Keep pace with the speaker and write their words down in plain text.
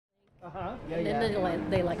Yeah, And then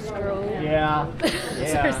they like strobe. Yeah.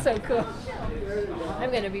 They're so cool. I'm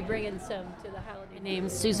going to be bringing some to the holiday. My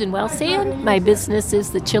name's Susan Wellsand. My business is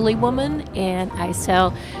The Chili Woman, and I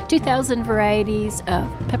sell 2,000 varieties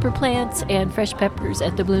of pepper plants and fresh peppers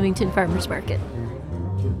at the Bloomington Farmers Market.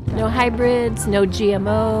 No hybrids, no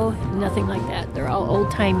GMO, nothing like that. They're all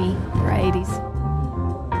old-timey varieties.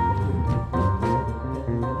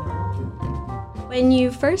 When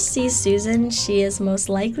you first see Susan, she is most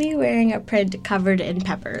likely wearing a print covered in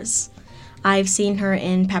peppers. I've seen her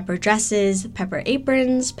in pepper dresses, pepper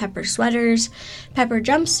aprons, pepper sweaters, pepper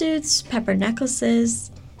jumpsuits, pepper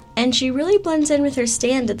necklaces, and she really blends in with her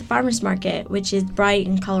stand at the farmer's market, which is bright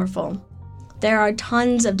and colorful. There are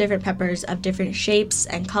tons of different peppers of different shapes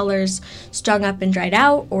and colors strung up and dried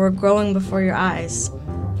out or growing before your eyes.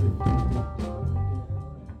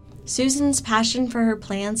 Susan's passion for her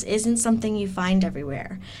plants isn't something you find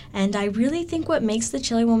everywhere, and I really think what makes the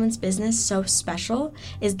Chili Woman's business so special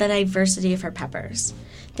is the diversity of her peppers.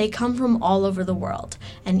 They come from all over the world,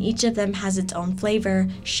 and each of them has its own flavor,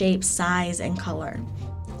 shape, size, and color.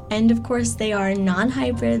 And of course, they are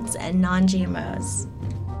non-hybrids and non-GMOs.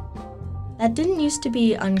 That didn't used to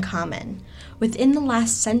be uncommon. Within the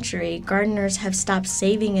last century, gardeners have stopped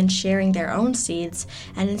saving and sharing their own seeds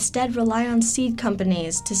and instead rely on seed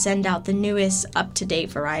companies to send out the newest,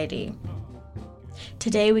 up-to-date variety.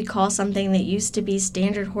 Today, we call something that used to be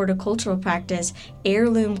standard horticultural practice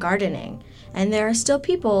heirloom gardening, and there are still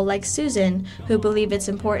people like Susan who believe it's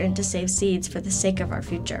important to save seeds for the sake of our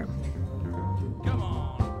future.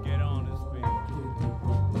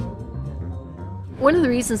 One of the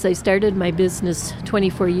reasons I started my business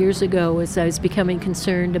 24 years ago was I was becoming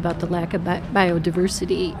concerned about the lack of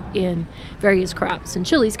biodiversity in various crops, and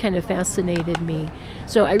chilies kind of fascinated me.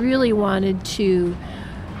 So I really wanted to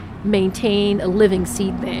maintain a living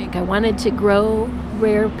seed bank. I wanted to grow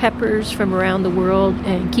rare peppers from around the world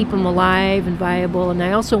and keep them alive and viable, and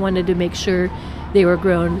I also wanted to make sure they were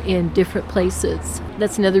grown in different places.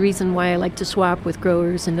 That's another reason why I like to swap with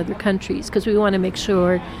growers in other countries, because we want to make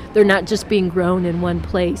sure they're not just being grown in one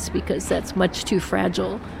place, because that's much too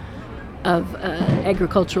fragile of an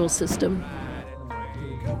agricultural system.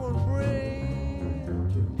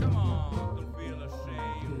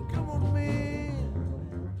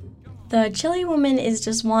 The Chili Woman is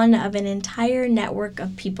just one of an entire network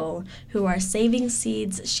of people who are saving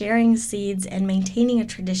seeds, sharing seeds, and maintaining a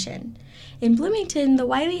tradition. In Bloomington, the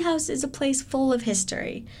Wiley House is a place full of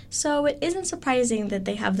history, so it isn't surprising that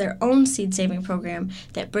they have their own seed-saving program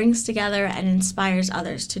that brings together and inspires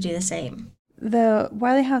others to do the same. The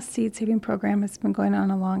Wiley House seed-saving program has been going on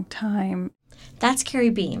a long time. That's Carrie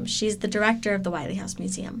Beam. She's the director of the Wiley House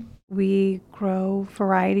Museum. We grow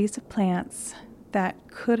varieties of plants that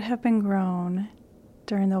could have been grown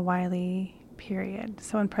during the Wiley period.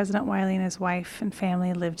 So when President Wiley and his wife and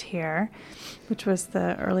family lived here, which was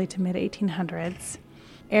the early to mid 1800s,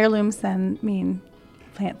 heirlooms then mean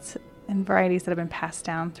plants and varieties that have been passed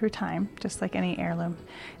down through time, just like any heirloom.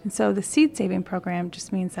 And so the seed saving program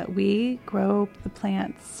just means that we grow the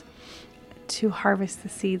plants to harvest the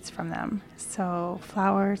seeds from them. So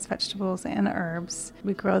flowers, vegetables, and herbs,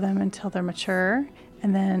 we grow them until they're mature,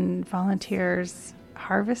 and then volunteers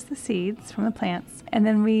harvest the seeds from the plants, and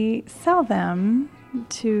then we sell them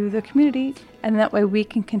to the community, and that way we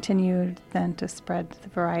can continue then to spread the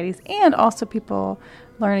varieties, and also people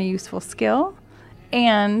learn a useful skill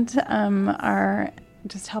and are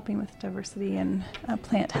just helping with diversity and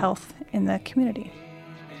plant health in the community.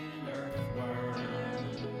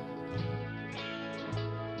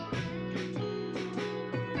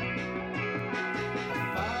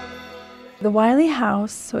 The Wiley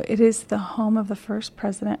House, so it is the home of the first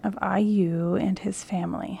president of IU and his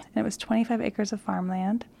family. And it was 25 acres of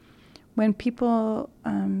farmland. When people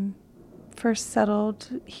first settled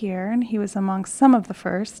here, and he was among some of the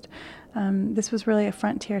first, this was really a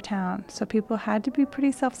frontier town. So people had to be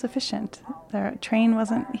pretty self-sufficient. The train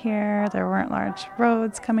wasn't here, there weren't large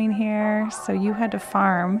roads coming here, so you had to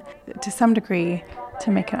farm to some degree to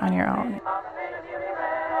make it on your own.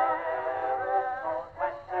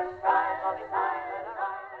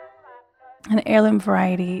 An heirloom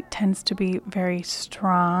variety tends to be very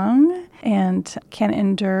strong and can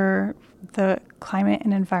endure the climate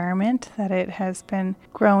and environment that it has been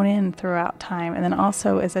grown in throughout time, and then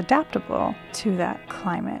also is adaptable to that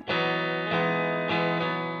climate.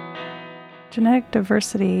 Genetic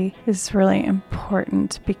diversity is really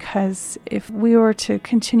important because if we were to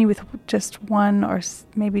continue with just one or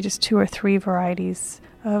maybe just two or three varieties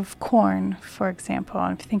of corn, for example,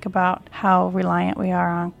 and think about how reliant we are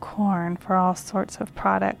on corn for all sorts of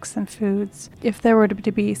products and foods. If there were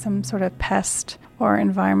to be some sort of pest or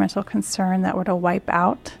environmental concern that were to wipe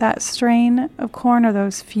out that strain of corn or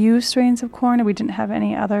those few strains of corn and we didn't have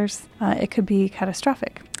any others, it could be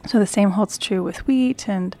catastrophic. So the same holds true with wheat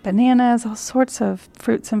and bananas, all sorts of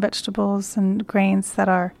fruits and vegetables and grains that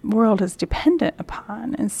our world is dependent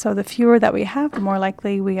upon. And so the fewer that we have, the more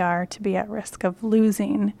likely we are to be at risk of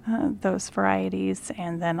losing those varieties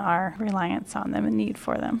and then our reliance on them and need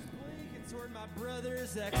for them.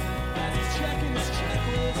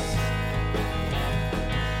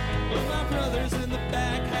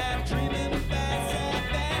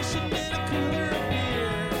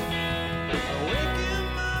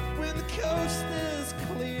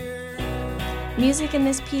 Music in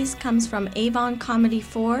this piece comes from Avon Comedy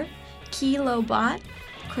 4, Kilo Bot,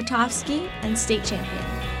 Krotowski, and State Champion.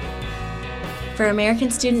 For American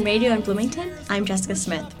Student Radio in Bloomington, I'm Jessica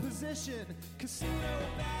Smith.